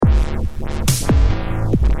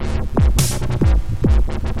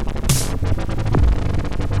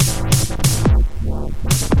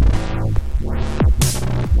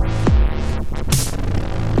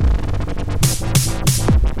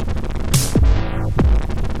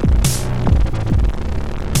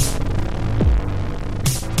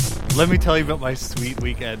let me tell you about my sweet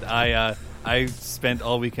weekend. I spent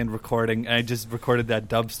all weekend recording, and I just recorded that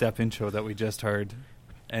dubstep intro that we just heard,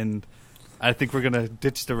 and I think we're gonna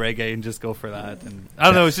ditch the reggae and just go for that. And I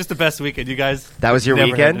don't know, it's just the best weekend. You guys, that was your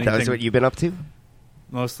weekend. That was what you've been up to.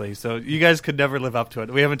 Mostly. So you guys could never live up to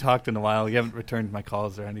it. We haven't talked in a while. You haven't returned my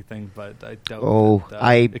calls or anything, but I doubt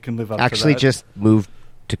it can live up to that. I actually just moved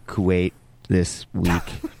to Kuwait this week.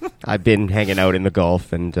 I've been hanging out in the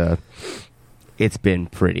Gulf, and it's been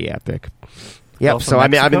pretty epic. Yep. So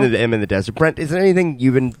I'm in the desert. Brent, is there anything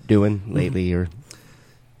you've been doing lately? Or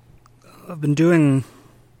I've been doing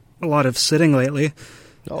a lot of sitting lately.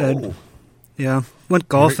 Oh. Yeah. Went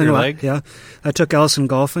golfing. Your leg? Yeah. I took Elson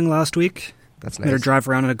golfing last week. That's nice. Made her drive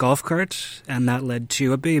around in a golf cart, and that led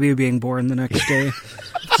to a baby being born the next day.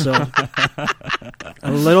 So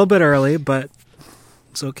a little bit early, but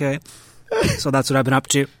it's okay. So that's what I've been up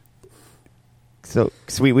to. So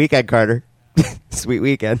sweet weekend, Carter. Sweet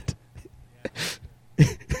weekend.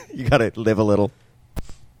 You gotta live a little.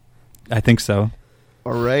 I think so.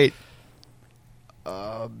 All right.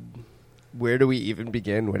 Where do we even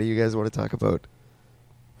begin? What do you guys want to talk about?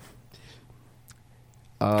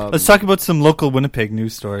 Let's talk about some local Winnipeg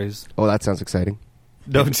news stories. Oh, that sounds exciting.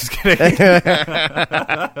 No, just kidding.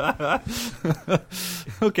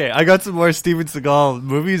 Okay, I got some more Steven Seagal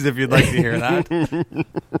movies if you'd like to hear that.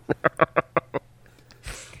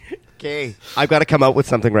 Okay. I've got to come out with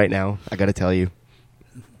something right now. I got to tell you.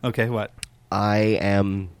 Okay, what? I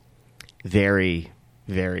am very,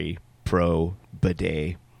 very pro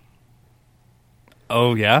bidet.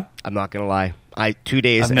 Oh, yeah? I'm not going to lie. 2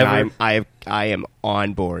 days I am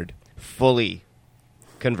on board. Fully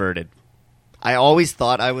converted. I always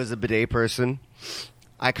thought I was a bidet person.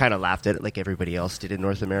 I kind of laughed at it like everybody else did in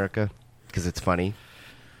North America because it's funny.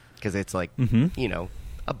 Because it's like,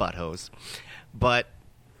 a butt hose. But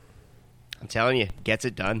I'm telling you, gets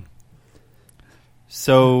it done.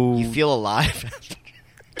 So you feel alive.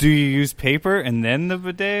 Do you use paper and then the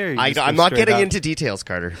bidet? Or I'm not getting into details,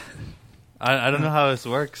 Carter. I don't know how this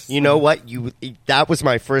works. You know what? That was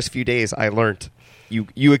my first few days. I learned.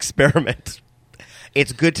 You experiment.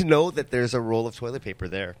 It's good to know that there's a roll of toilet paper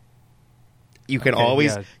there. You can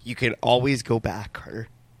always go back, Carter.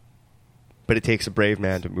 But it takes a brave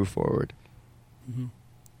man to move forward. Mm-hmm.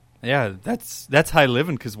 Yeah, that's high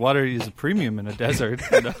living because water is a premium in a desert.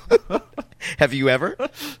 Have you ever?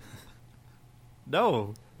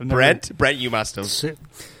 No. Brent, you must have.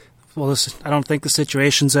 Well, I don't think the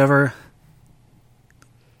situation's ever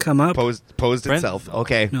come up. Posed Brent? itself.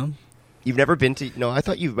 Okay. No. You've never been to... No, I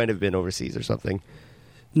thought you might have been overseas or something.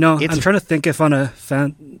 No, I'm trying to think if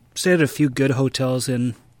stayed at a few good hotels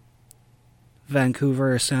in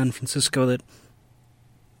Vancouver or San Francisco that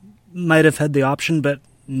might have had the option, but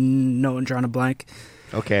no, I'm drawing a blank.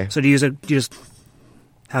 Okay. So you just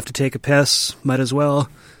have to take a piss, might as well.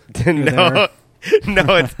 No,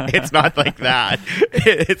 it's not like that.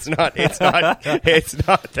 It's not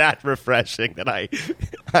that refreshing that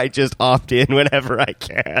I just opt in whenever I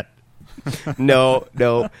can.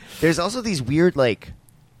 No. There's also these weird like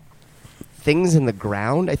things in the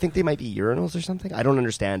ground. I think they might be urinals or something. I don't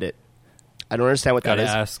understand it. I don't understand what that is.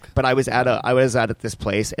 Ask. But I was at this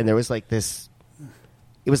place and there was like this.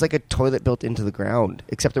 It was like a toilet built into the ground,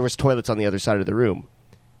 except there was toilets on the other side of the room.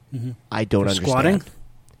 Mm-hmm. I don't understand. Squatting?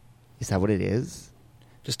 Is that what it is?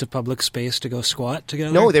 Just a public space to go squat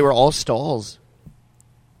together? No, they were all stalls.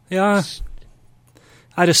 Yeah,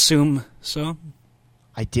 I'd assume so.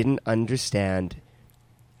 I didn't understand.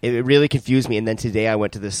 It really confused me. And then today I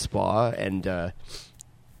went to this spa and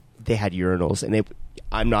they had urinals. And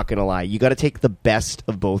I'm not going to lie, you got to take the best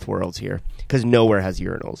of both worlds here because nowhere has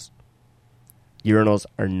urinals. Urinals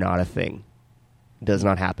are not a thing. It does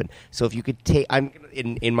not happen. So if you could take...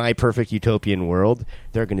 in my perfect utopian world,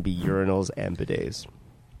 there are going to be urinals and bidets.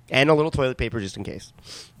 And a little toilet paper just in case.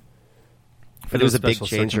 But it was a big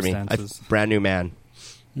change for me. A brand new man.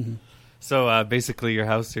 Mm-hmm. So basically your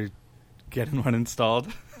house, you're getting one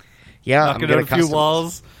installed? Yeah. Knocking out a few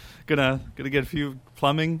walls. Gonna get a few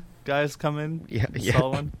plumbing guys come in. Yeah.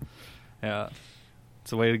 Install one. Yeah.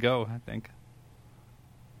 It's a way to go, I think.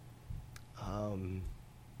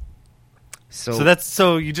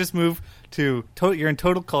 So you just move to you're in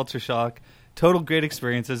total culture shock, total great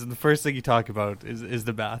experiences, and the first thing you talk about is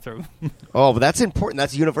the bathroom. Oh, but that's important.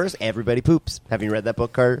 That's universe. Everybody poops. Have you read that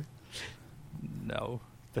book, Carter? No,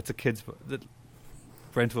 that's a kid's book.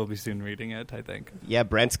 Brent will be soon reading it, I think. Yeah,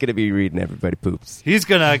 Brent's going to be reading Everybody Poops. He's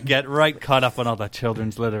going to get right caught up on all that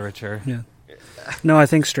children's literature. Yeah. No, I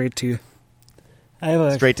think straight to...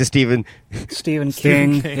 Straight to Stephen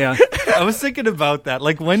King. Yeah. I was thinking about that.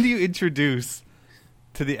 Like, when do you introduce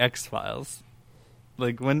to the X-Files?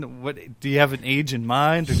 Like what do you have an age in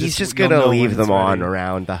mind? Or He's just you'll gonna know when leave it's them on ready?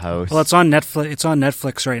 around the house. Well, it's on Netflix. It's on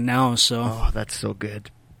Netflix right now, so Oh, that's so good.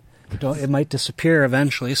 it might disappear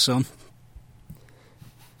eventually. So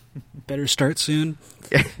better start soon.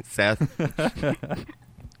 Seth.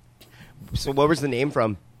 So what was the name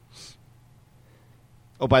from?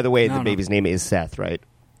 Oh, by the way, No, the no. baby's name is Seth, right?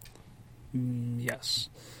 Yes.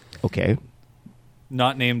 Okay.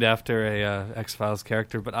 Not named after a X-Files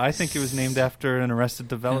character, but I think it was named after an Arrested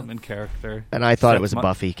Development character. And I thought Seth it was a Mi-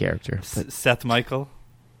 Buffy character. But Seth Michael,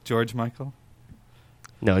 George Michael.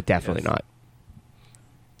 no, definitely Yes. not.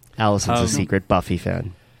 Allison's a secret Buffy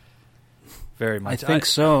fan. Very I much. think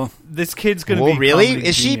so. This kid's going to Whoa, be really? comedy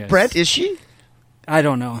Is she, genius. Brent? Is she? I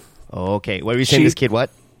don't know. Oh, okay. What were you saying? She- This kid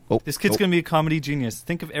what? Oh, This kid's oh. going to be a comedy genius.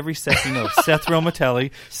 Think of every Seth you know. Seth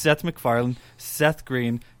Romatelli, Seth MacFarlane, Seth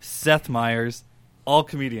Green, Seth Meyers, all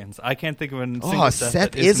comedians. I can't think of a single Oh, Seth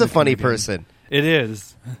Seth that is isn't a funny comedian. person. It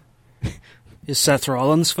is. Is Seth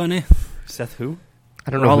Rollins funny? Seth who?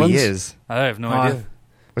 I don't know who he Rollins? is. I have no Oh, idea.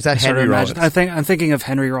 Was that Sort of Henry imagine- Rollins? I'm thinking of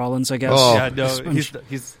Henry Rollins. I guess. Oh. Yeah, no,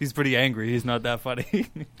 He's- he's pretty angry. He's not that funny.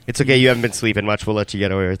 It's okay. You haven't been sleeping much. We'll let you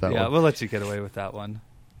get away with that Yeah, one. we'll let you get away with that one.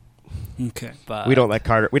 Okay. But We don't let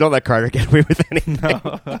Carter. We don't let Carter get away with anything.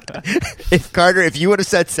 If you would have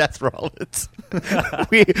said Seth Rollins,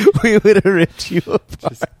 we would have ripped you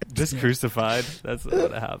apart. just crucified. That's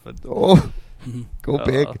what happened. Oh, go Oh.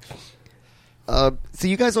 big. So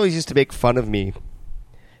you guys always used to make fun of me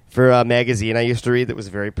for a magazine I used to read that was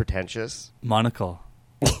very pretentious. Monocle.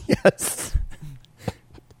 Yes.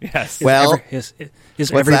 Yes. Well, is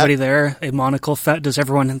what's everybody that? there a monocle fet? Does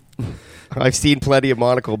everyone? I've seen plenty of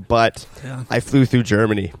Monocle, but Yeah. I flew through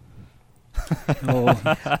Germany.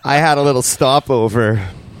 Oh, I had a little stopover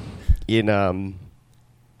in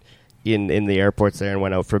the airports there and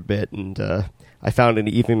went out for a bit, and I found an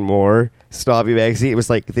even more snobby magazine. It was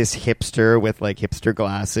like this hipster with like hipster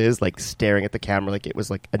glasses, like staring at the camera like it was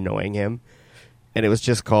like annoying him, and it was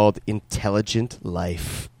just called Intelligent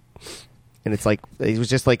Life, and it's like it was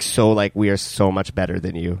just like so like we are so much better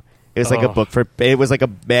than you. It was like a Oh. book for. It was like a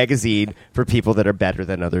magazine for people that are better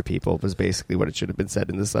than other people. Was basically what it should have been said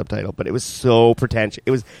in the subtitle. But it was so pretentious.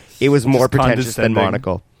 It was more Just pretentious than condescending.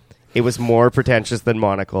 Monocle. It was more pretentious than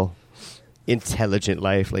Monocle. Intelligent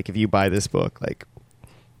Life. Like if you buy this book, like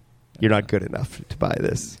you're not good enough to buy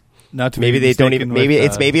this. Not to Maybe be they don't mistaken even.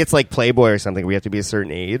 with, Maybe it's like Playboy or something. We have to be a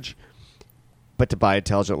certain age. But to buy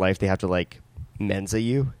Intelligent Life, they have to like Mensa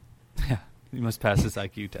you. Yeah, you must pass this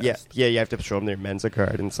IQ test. Yeah. You have to show them their Mensa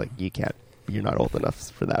card, and it's like you can't. You're not old enough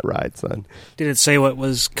for that ride, son. did it say what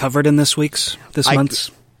was covered in this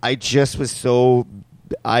month's? I just was so.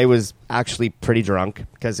 I was actually pretty drunk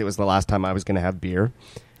because it was the last time I was going to have beer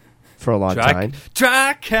for a long time.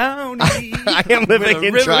 Tri-County. I am living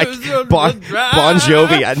in rivers of Bon the dry.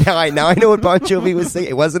 Jovi. And now I know what Bon Jovi was saying.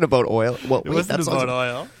 It wasn't about oil. Well, It wait, wasn't that's about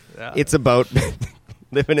also- oil. Yeah. It's about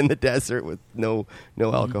living in the desert with no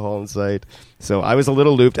alcohol in sight. So I was a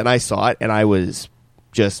little looped, and I saw it, and I was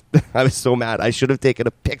I was so mad. I should have taken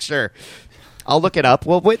a picture. I'll look it up.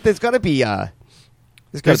 Well, wait, there's got to be a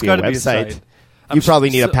gotta website. site. You I'm probably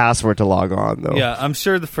s- need a so- password to log on, though. Yeah, I'm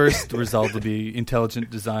sure the first result will be Intelligent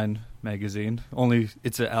Design magazine. Only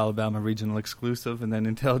it's an Alabama regional exclusive, and then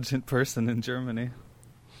Intelligent Person in Germany.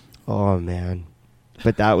 Oh man,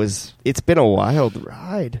 but it's been a wild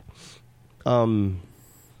ride.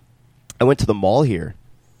 I went to the mall here,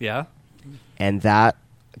 Yeah. and that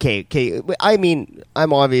okay. I mean,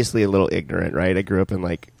 I'm obviously a little ignorant, right? I grew up in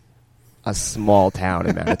like a small town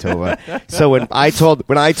in Manitoba. So when I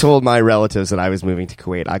told my relatives that I was moving to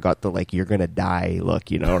Kuwait, I got the like you're gonna die look,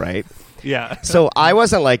 right? Yeah. So I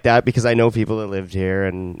wasn't like that because I know people that lived here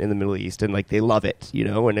and in the Middle East and like they love it,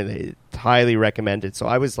 and they highly recommend it. So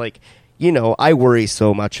I was like, I worry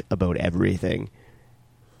so much about everything.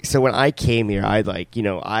 So when I came here,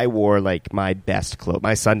 I wore like my best clothes,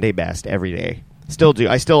 my Sunday best every day. Still do.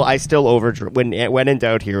 I still overdress when in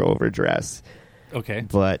doubt here overdress. Okay.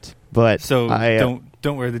 But So I,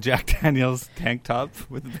 don't wear the Jack Daniels tank top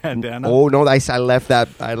with the bandana. Oh no! I left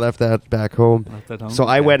that back home. Left that home? So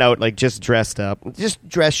I Okay. went out like just dressed up, just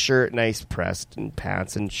dress shirt, nice pressed, and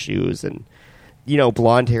pants and shoes, and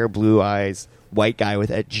blonde hair, blue eyes, white guy with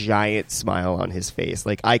a giant smile on his face.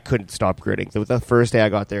 Like I couldn't stop grinning. So the first day I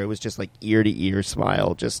got there, it was just like ear to ear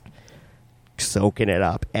smile, just soaking it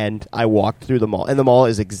up. And I walked through the mall, and the mall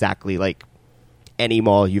is exactly like any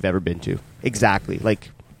mall you've ever been to.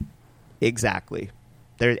 Exactly.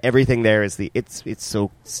 Everything there is it's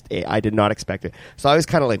so. I did not expect it. So I was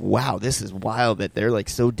kind of like, wow, this is wild that they're like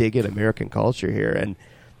so digging American culture here. And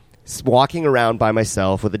walking around by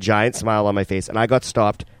myself with a giant smile on my face, and I got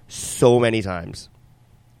stopped so many times.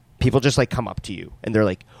 people just like come up to you and they're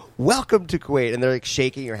like, welcome to Kuwait, and they're like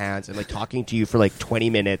shaking your hands and like talking to you for like 20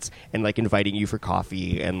 minutes and like inviting you for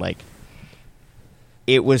coffee, and like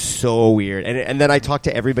it was so weird. And then I talked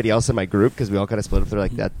to everybody else in my group because we all kind of split up. They're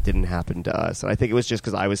like, that didn't happen to us. And I think it was just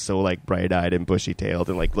because I was so like bright-eyed and bushy-tailed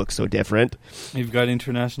and like looked so different. You've got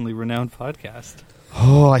internationally renowned podcast.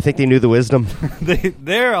 Oh, I think they knew the wisdom.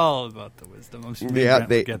 They're all about the wisdom. I'm sure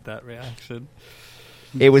they get that reaction.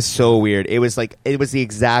 It was so weird. It was the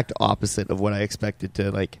exact opposite of what I expected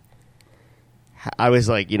to like. I was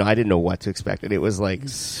like, I didn't know what to expect, and it was like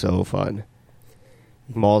so fun.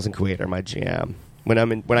 Malls in Kuwait are my jam. When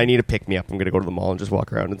I need to pick me up, I'm going to go to the mall and just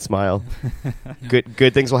walk around and smile.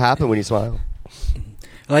 Good things will happen when you smile.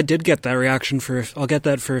 Well, I did get that reaction I'll get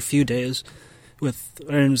that for a few days. When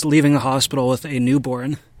I was leaving the hospital with a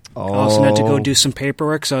newborn. Oh. I also had to go do some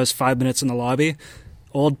paperwork, so I was 5 minutes in the lobby.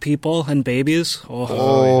 Old people and babies.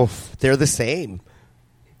 They're the same.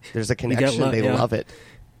 There's a connection. They love it.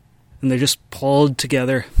 And they just pulled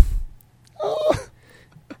together. Oh.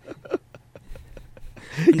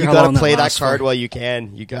 You got to play that card while you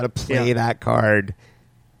can. You got to play that card.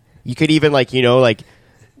 You could even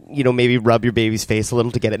maybe rub your baby's face a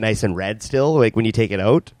little to get it nice and red still, like when you take it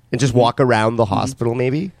out, and just walk around the hospital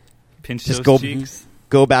maybe. Pinch just those cheeks.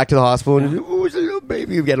 Go back to the hospital and it's a little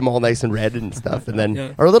baby. You get them all nice and red and stuff, and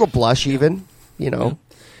then or a little blush even. Yeah.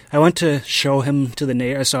 I went to show him to the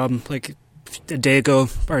neighbor. I saw him like a day ago.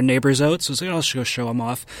 Our neighbor's out, so I was like, I'll go show him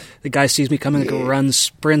off. The guy sees me coming, and runs,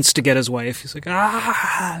 sprints to get his wife. He's like,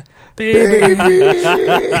 baby.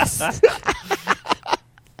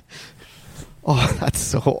 Oh, that's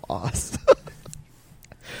so awesome.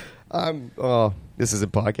 This is a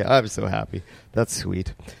podcast. I'm so happy. That's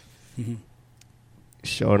sweet. Mm-hmm.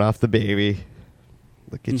 Showing off the baby.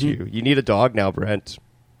 Look at you. You need a dog now, Brent.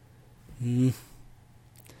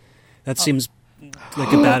 That seems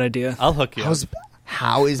like a bad idea. I'll hook you up.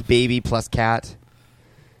 How is baby plus cat?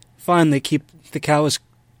 Fine. The cat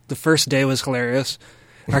the first day was hilarious.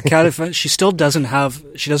 Our cat, she still doesn't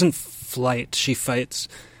flight. She fights.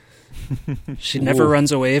 She never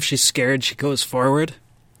runs away. If she's scared, she goes forward.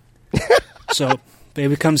 So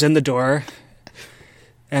baby comes in the door,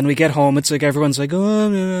 and we get home. It's like everyone's like,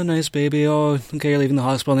 oh, nice baby. Oh, okay, you're leaving the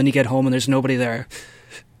hospital. And then you get home, and there's nobody there.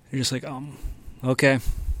 You're just like, okay.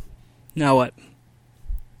 Now what?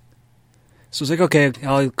 So it's like, okay,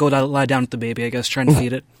 I'll go lie down with the baby, I guess, trying to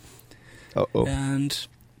feed it. Uh-oh. And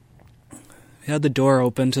we had the door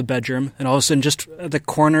open to the bedroom, and all of a sudden, just at the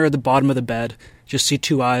corner of the bottom of the bed, just see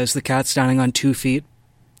two eyes, the cat standing on 2 feet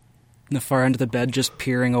in the far end of the bed, just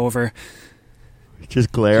peering over.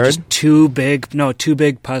 Just glaring? Just two big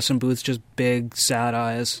Puss in Boots, just big, sad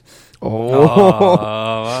eyes.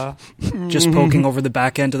 Oh. Just poking over the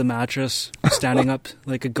back end of the mattress, standing up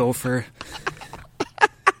like a gopher.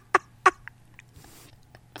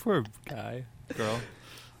 Poor guy, girl.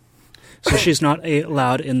 So she's not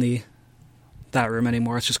allowed in that room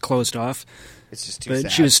anymore. It's just closed off. It's just too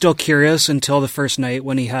sad. She was still curious until the first night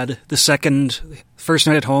when he had first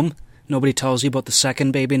night at home. Nobody tells you about the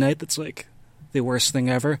second baby night. That's like the worst thing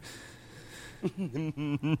ever.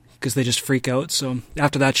 Because they just freak out. So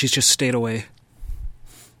after that, she's just stayed away.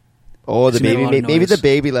 Oh, the baby! Maybe the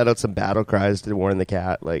baby let out some battle cries to warn the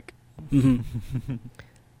cat. Like,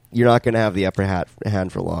 you're not going to have the upper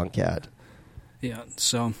hand for long, cat. Yeah.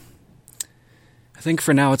 So I think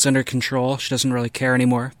for now it's under control. She doesn't really care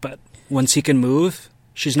anymore. But once he can move,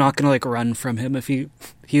 she's not going to run from him.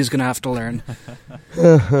 He's going to have to learn.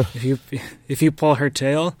 If you pull her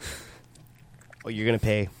tail, you're going to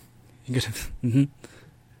pay. Mm-hmm.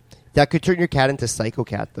 That could turn your cat into Psycho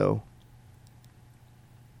Cat, though.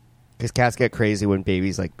 Because cats get crazy when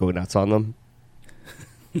babies go nuts on them.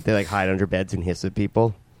 They hide under beds and hiss at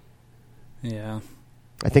people. Yeah.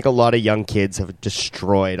 I think a lot of young kids have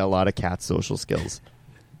destroyed a lot of cats' social skills.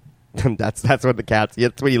 That's what the cats.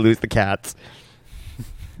 That's when you lose the cats.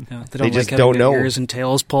 Yeah, they just don't know. Ears and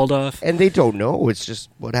tails pulled off, and they don't know. It's just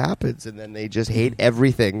what happens, and then they just hate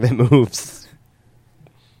everything that moves.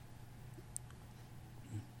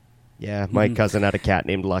 Yeah, my cousin had a cat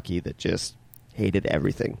named Lucky that just hated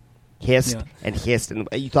everything. Hissed and hissed, and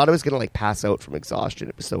you thought it was going to pass out from exhaustion.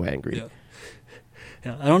 It was so angry.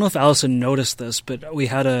 Yeah, I don't know if Allison noticed this, but we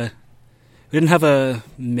didn't have a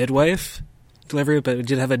midwife delivery, but we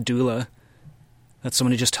did have a doula. That's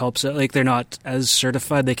someone who just helps it. They're not as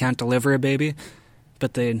certified; they can't deliver a baby,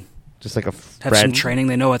 but they just like a have some training.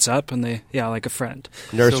 They know what's up, and like a friend,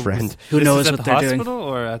 nurse friend who knows what they're doing. At the hospital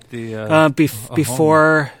or at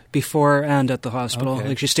the before and at the hospital.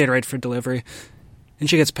 Okay. She stayed right for delivery, and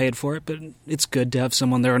she gets paid for it. But it's good to have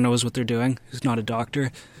someone there who knows what they're doing, who's not a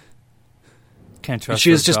doctor. Can't trust. She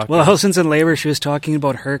was those just doctors. since in labor, she was talking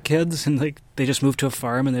about her kids and like they just moved to a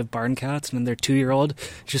farm and they have barn cats and then their 2-year-old.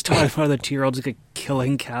 She's talking about how the 2-year-old's like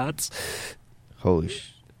killing cats. Holy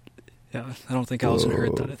sh... Yeah, I don't think Allison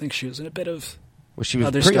heard that. I think she was in a bit of Well, she was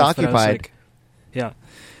other stuff, but I was preoccupied. like, yeah,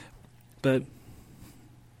 but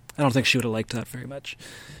I don't think she would have liked that very much.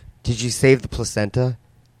 Did you save the placenta?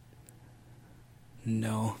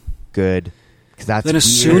 No. Good. Because that's Then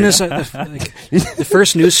as weird. soon as the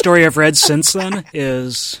first news story I've read since then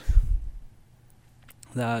is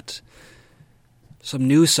that some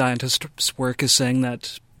new scientist's work is saying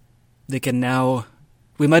that they can now,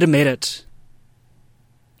 we might have made it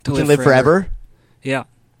to We can live forever? Yeah.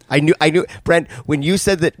 I knew, Brent, when you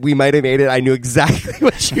said that we might have made it, I knew exactly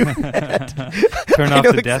what you meant. Turn I off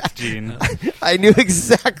know the death gene. I knew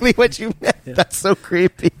exactly what you meant. Yeah. That's so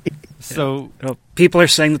creepy. So People are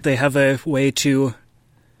saying that they have a way to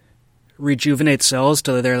rejuvenate cells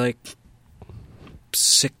till they're like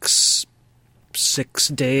six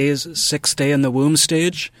days, sixth day in the womb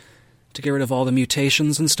stage to get rid of all the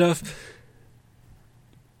mutations and stuff.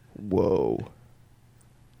 Whoa.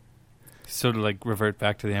 to like revert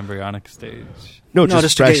back to the embryonic stage. No,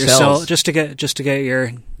 just to fresh get your cells. just to get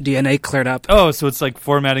your DNA cleared up. Oh, so it's like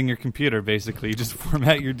formatting your computer, basically. You just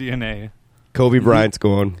format your DNA. Kobe Bryant's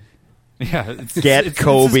going. Yeah, Get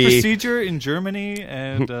Kobe. It's this procedure in Germany,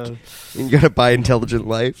 and You gotta buy Intelligent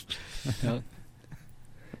Life. Yeah.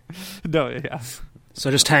 no, yeah.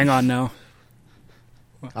 So just hang on now.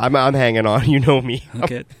 I'm hanging on. You know me.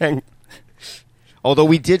 Okay. Although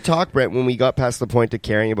we did talk, Brent, when we got past the point of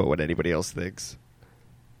caring about what anybody else thinks.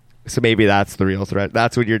 So maybe that's the real threat.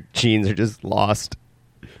 That's when your genes are just lost.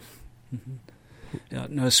 Yeah,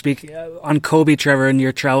 no, on Kobe, Trevor, in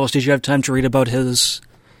your travels, did you have time to read about his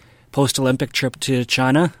post-Olympic trip to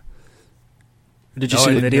China? Or did you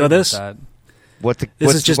see the video of this? What's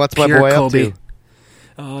just my pure boy Kobe. up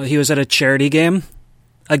to? He was at a charity game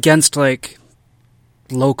against like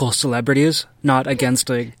local celebrities, not against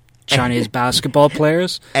like Chinese basketball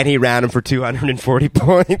players. And he ran him for 240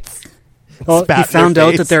 points. Well, Spat he in found their out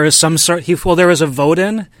face. that there was some sort. There was a vote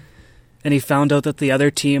in, and he found out that the other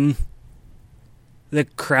team, the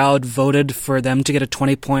crowd voted for them to get a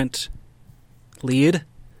 20-point lead.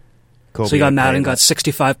 Kobe So he got ain't mad playing and got that.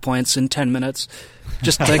 65 points in 10 minutes,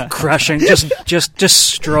 just like crushing, just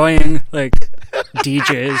destroying like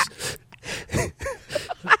DJs.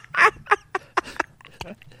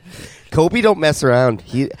 Kobe don't mess around.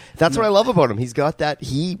 That's what I love about him. He's got that.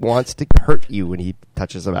 He wants to hurt you when he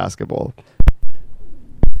touches a basketball.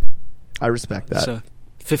 I respect that. So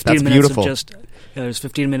 15 That's minutes beautiful. of just there's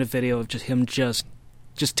 15-minute video of just him just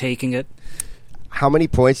taking it. How many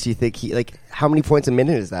points do you think how many points a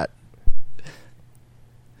minute is that?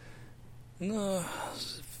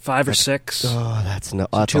 5 or 6, Oh, that's no.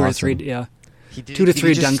 so That's 2 or awesome. 3, yeah, He did- 2 to did 3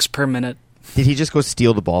 he just- dunks per minute. Did he just go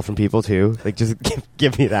steal the ball from people too? Like, just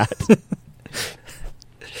give me that.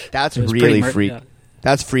 That's It was really pretty freaky. yeah.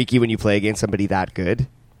 That's freaky when you play against somebody that good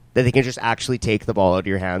that they can just actually take the ball out of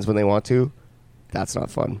your hands when they want to. That's not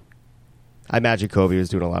fun. I imagine Kobe was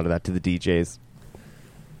doing a lot of that to the DJs.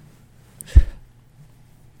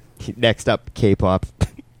 Next up, K-pop.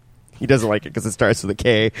 He doesn't like it because it starts with a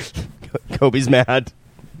K. Kobe's mad.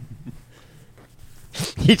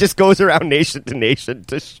 He just goes around nation to nation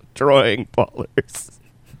destroying ballers.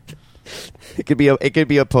 It could be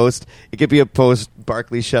a post.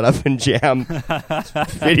 Barkley shut up and jam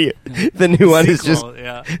video. The new one is just Sequel,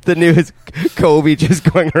 yeah. the new is Kobe just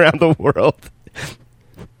going around the world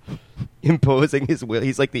imposing his will.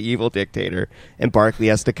 He's like the evil dictator, and Barkley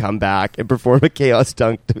has to come back and perform a chaos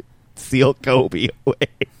dunk to seal Kobe away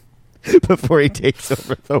before he takes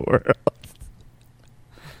over the world.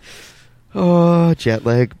 Oh, jet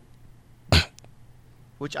lag.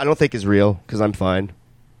 Which I don't think is real because I'm fine.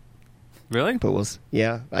 Really? But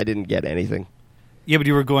yeah, I didn't get anything. Yeah, but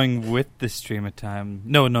you were going with the stream of time.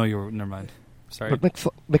 No, you were. Never mind. Sorry. But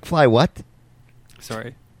McFly, what?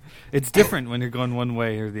 Sorry. It's different when you're going one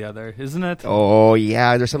way or the other, isn't it? Oh,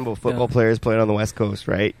 yeah, there's some football players playing on the West Coast,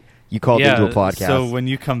 right? You called into a podcast. So when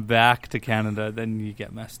you come back to Canada, then you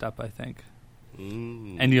get messed up, I think.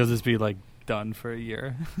 And you'll just be like done for a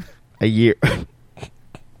year. A year.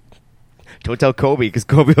 Don't tell Kobe, because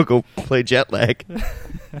Kobe will go play jet lag.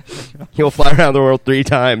 He'll fly around the world 3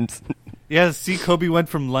 times. Yeah, see, Kobe went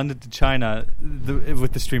from London to China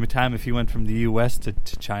with the stream of time. If he went from the U.S. to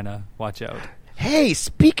China, watch out. Hey,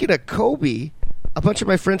 speaking of Kobe, a bunch of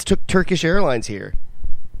my friends took Turkish Airlines here.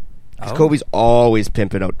 Because Kobe's always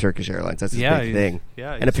pimping out Turkish Airlines. That's his big thing.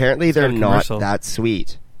 Yeah, and apparently they're got a not commercial. that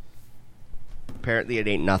sweet. Apparently it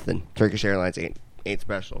ain't nothing. Turkish Airlines ain't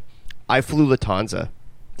special. I flew Lufthansa.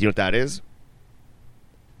 Do you know what that is?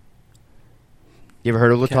 You ever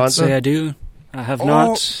heard of Can't say Lufthansa? I do. I have Oh.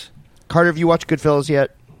 not. Carter, have you watched Goodfellas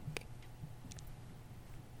yet?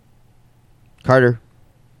 Carter.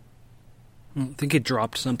 I think he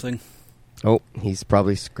dropped something. Oh, he's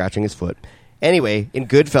probably scratching his foot. Anyway, in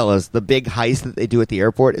Goodfellas, the big heist that they do at the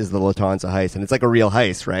airport is the Lufthansa heist, and it's like a real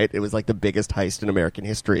heist, right? It was like the biggest heist in American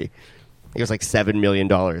history. It was like $7 million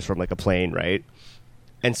from like a plane, right?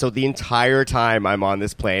 And so the entire time I'm on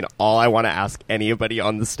this plane, all I want to ask anybody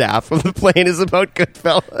on the staff of the plane is about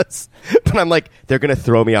Goodfellas. But I'm like, they're going to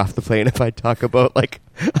throw me off the plane if I talk about like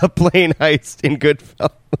a plane heist in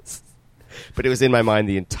Goodfellas. But it was in my mind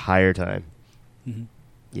the entire time. Mm-hmm.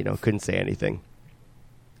 You know, couldn't say anything.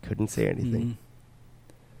 Couldn't say anything.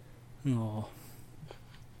 Oh.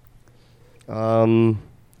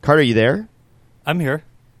 Carter, you there? I'm here.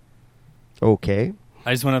 Okay.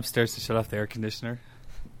 I just went upstairs to shut off the air conditioner.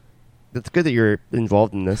 That's good that you're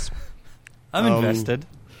involved in this. I'm invested.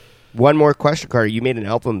 One more question, Carter. You made an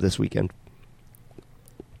album this weekend.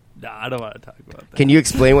 Nah, I don't want to talk about that. Can you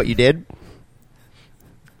explain what you did?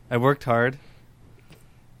 I worked hard.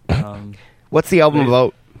 What's the album Wait.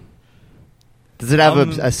 about? Does it have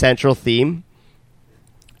Um, a central theme?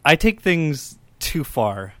 I take things too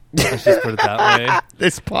far. Let's just put it that way.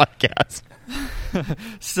 This podcast.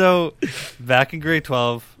 So, back in grade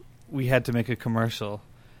 12, we had to make a commercial.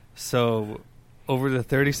 So, over the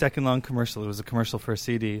 30-second long commercial, it was a commercial for a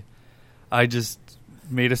CD, I just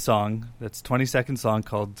made a song that's a 20-second song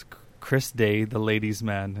called Chris Day, the Ladies'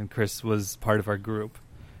 Man, and Chris was part of our group.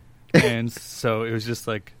 And so it was just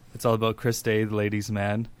like, it's all about Chris Day, the Ladies'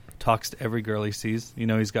 Man, talks to every girl he sees. You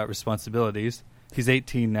know, he's got responsibilities. He's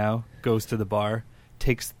 18 now, goes to the bar,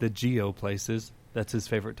 takes the Geo places. That's his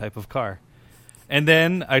favorite type of car. And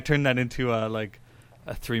then I turned that into a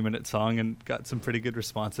 3-minute song and got some pretty good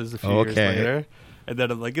responses a few years later. And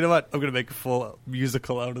then I'm like, you know what? I'm going to make a full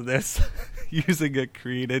musical out of this using a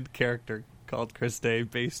created character called Chris Day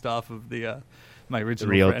based off of my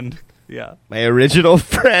original friend. Yeah. My original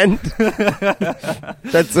friend.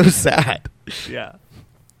 That's so sad. Yeah.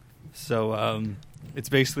 So it's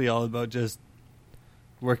basically all about just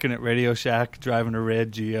working at Radio Shack, driving a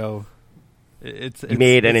red Geo. You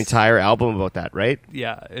made an entire album about that, right?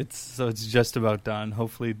 Yeah, it's just about done.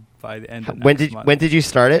 Hopefully by the end of When next month. when did you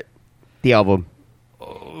start it? The album.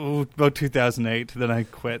 Oh, about 2008. Then I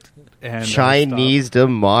quit. And Chinese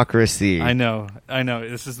Democracy. I know.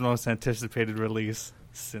 This is the most anticipated release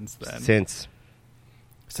since then.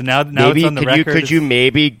 So now maybe it's on the record. Could you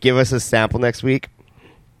maybe give us a sample next week?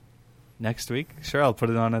 Next week? Sure, I'll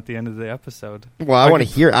put it on at the end of the episode. Well, I want to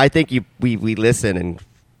hear. I think we listen and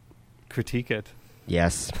critique it.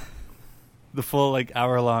 Yes. The full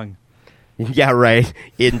hour long. Yeah, right.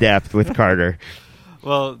 In depth with Carter.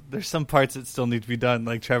 Well, there's some parts that still need to be done.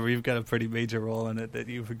 Like Trevor, you've got a pretty major role in it that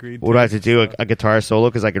you've agreed to. What do I have to do? A guitar solo?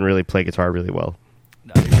 Because I can really play guitar really well.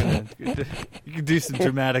 No, you can do some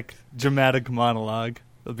dramatic monologue.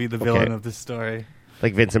 It'll be the villain of the story.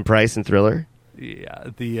 Like Vincent Price in Thriller? Yeah,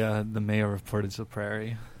 the mayor of Portage la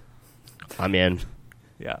Prairie. I'm in.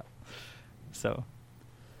 Yeah. So,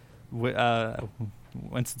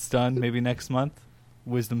 once it's done, maybe next month,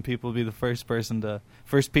 Wisdom People will be the first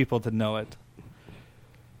people to know it.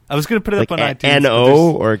 I was going to put it up on iTunes.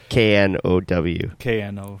 N-O or K-N-O-W?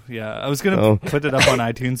 K-N-O, yeah. I was going to put it up on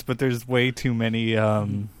iTunes, but there's way too many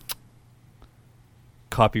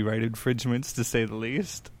copyright infringements, to say the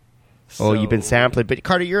least. So, you've been sampling. But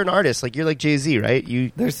Carter, you're an artist. You're like Jay-Z, right?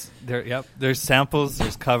 There's samples,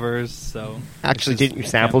 there's covers. So actually, didn't you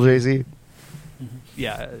sample Jay-Z?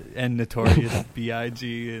 Yeah, and Notorious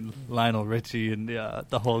B.I.G. and Lionel Richie and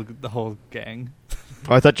the whole gang.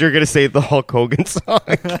 Oh, I thought you were going to say the Hulk Hogan song.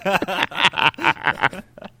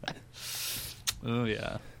 Oh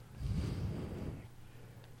yeah.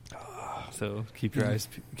 So keep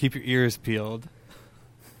your ears peeled.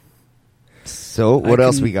 So what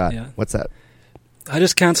else we got? Yeah. What's that? I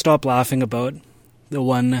just can't stop laughing about the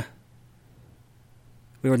one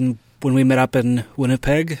when we met up in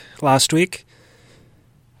Winnipeg last week.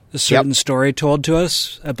 A certain story told to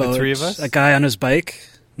us about the three of us? A guy on his bike.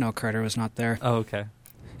 No, Carter was not there. Oh, okay.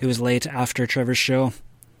 He was late after Trevor's show.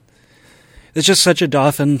 It's just such a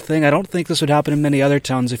Dauphin thing. I don't think this would happen in many other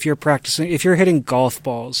towns. If you're hitting golf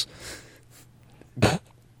balls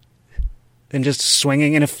and just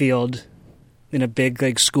swinging in a field in a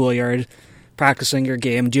big schoolyard, practicing your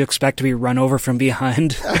game, do you expect to be run over from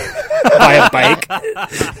behind by a bike?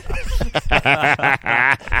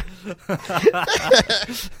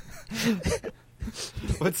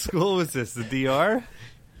 What school was this? The DR?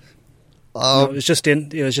 No, it was just in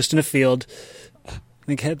a field. I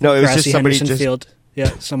think no, it was just somebody field.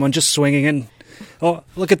 Yeah, someone just swinging in. Oh,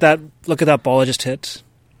 look at that! Look at that ball I just hit.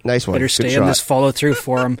 Nice one. Better Good stay shot. in this follow through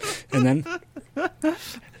for him, and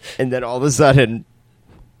then all of a sudden,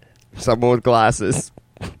 someone with glasses.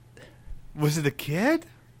 Was it a kid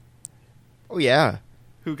Oh yeah,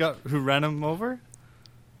 who ran him over?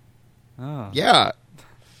 Oh, yeah.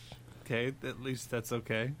 okay. At least that's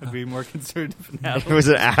okay. I'd be more concerned if an adult It was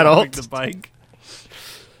an adult? the bike.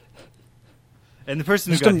 And the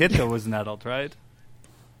person who Just got don't- hit though was an adult, right?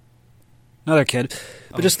 another kid.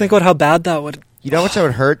 But just Okay. think about how bad that would. You know how much that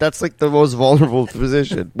would hurt? That's like the most vulnerable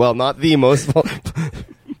position. Well, not the most vulnerable.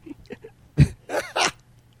 Just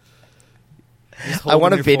I want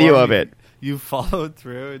holding a your video form, of it. You followed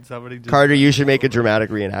through, and somebody just Carter, you should make a dramatic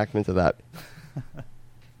reenactment of that.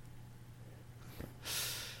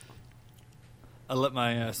 I'll let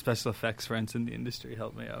my special effects friends in the industry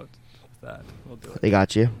help me out with that. We'll do it. They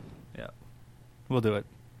got you. Yeah, we'll do it.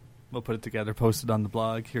 We'll put it together, post it on the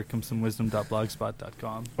blog. Here comes some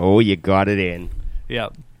wisdom.blogspot.com. Oh, you got it in. Yeah,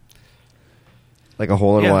 Like a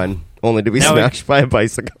hole in Yeah. one, only to be Now smashed by a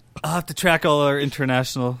bicycle. I'll have to track all our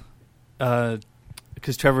international,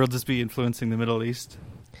 because Trevor will just be influencing the Middle East.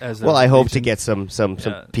 As a Well, I hope to region. get some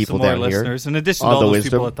Yeah, people some more down listeners. In addition on to all the those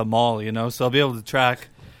Wisdom. people at the mall, So I'll be able to track.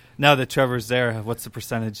 Now that Trevor's there, what's the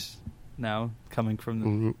percentage now coming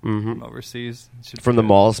from here. from overseas? It should From be the good.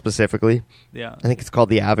 mall specifically. Yeah, I think it's called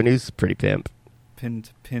the Avenues. Pretty pimp.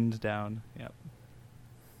 pinned down. Yeah.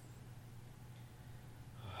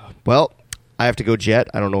 Well, I have to go jet.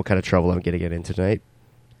 I don't know what kind of trouble I'm going to get in tonight.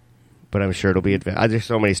 But I'm sure it'll be there's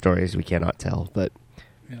so many stories we cannot tell, but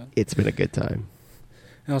Yeah. it's been a good time.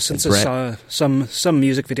 Since And I saw some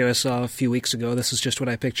music video I saw a few weeks ago, this is just what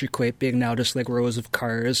I picture Quape being now, just like rows of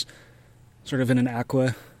cars, sort of in a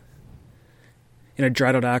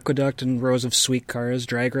dried out aqueduct, and rows of sweet cars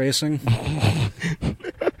drag racing.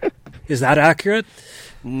 Is that accurate?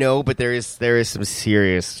 No, but there is some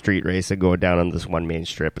serious street racing going down on this one main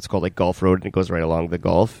strip. It's called like Gulf Road, and it goes right along the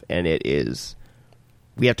Gulf, and it is.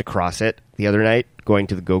 We have to cross it the other night going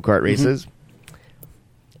to the go-kart races.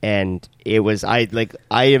 And it was I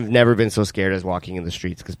have never been so scared as walking in the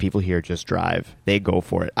streets because people here just drive. They go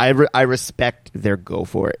for it. I respect their go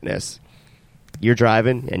for itness. You're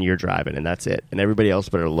driving and that's it. And everybody else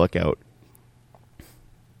better look out.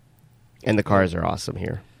 And the cars are awesome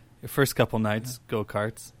here. Your first couple nights, go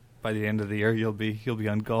karts. By the end of the year, you'll be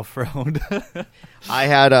on Gulf Road. I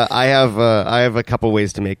have a couple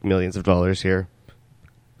ways to make millions of dollars here.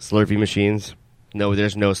 Slurpee machines. No,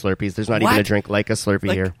 there's no Slurpees. There's not even a What? drink like a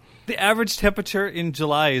Slurpee here. The average temperature in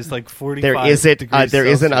July is like 45 There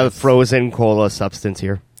isn't a Celsius. frozen cola substance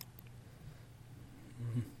here.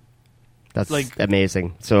 That's Like,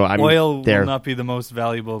 amazing. So I'm Oil there. will not be the most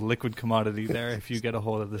valuable liquid commodity there if you get a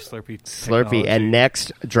hold of the Slurpee. Slurpee technology. and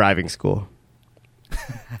next driving school.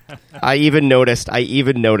 I even noticed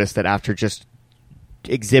that after just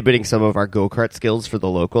exhibiting some of our go-kart skills for the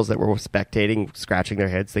locals that were spectating, scratching their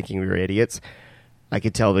heads, thinking we were idiots, I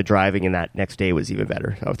could tell the driving in that next day was even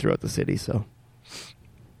better throughout the city. So,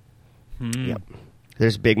 yep,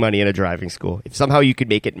 there's big money in a driving school. If somehow you could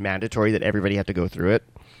make it mandatory that everybody had to go through it,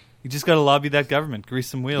 You just got to lobby that government, grease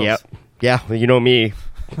some wheels. yep, yeah, well, you know me.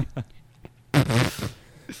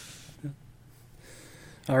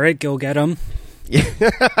 All right, go get them.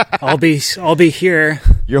 I'll be here.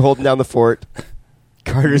 You're holding down the fort.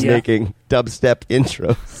 Carter's Yeah. making dubstep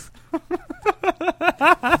intros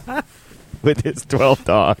with his 12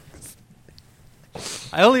 dogs.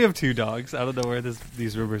 I only have 2 dogs. I don't know where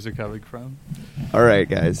these rumors are coming from. All right,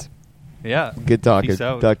 guys. Yeah. Good talking. Peace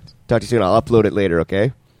out. Talk to you soon. I'll upload it later,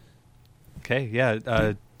 okay? Okay,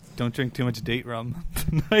 yeah. Don't drink too much date rum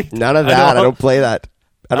tonight. None of that. I don't play that.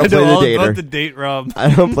 I don't play know all the about dater. the date rum.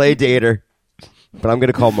 I don't play dater. But I'm going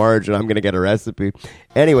to call Marge and I'm going to get a recipe.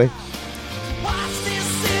 Anyway.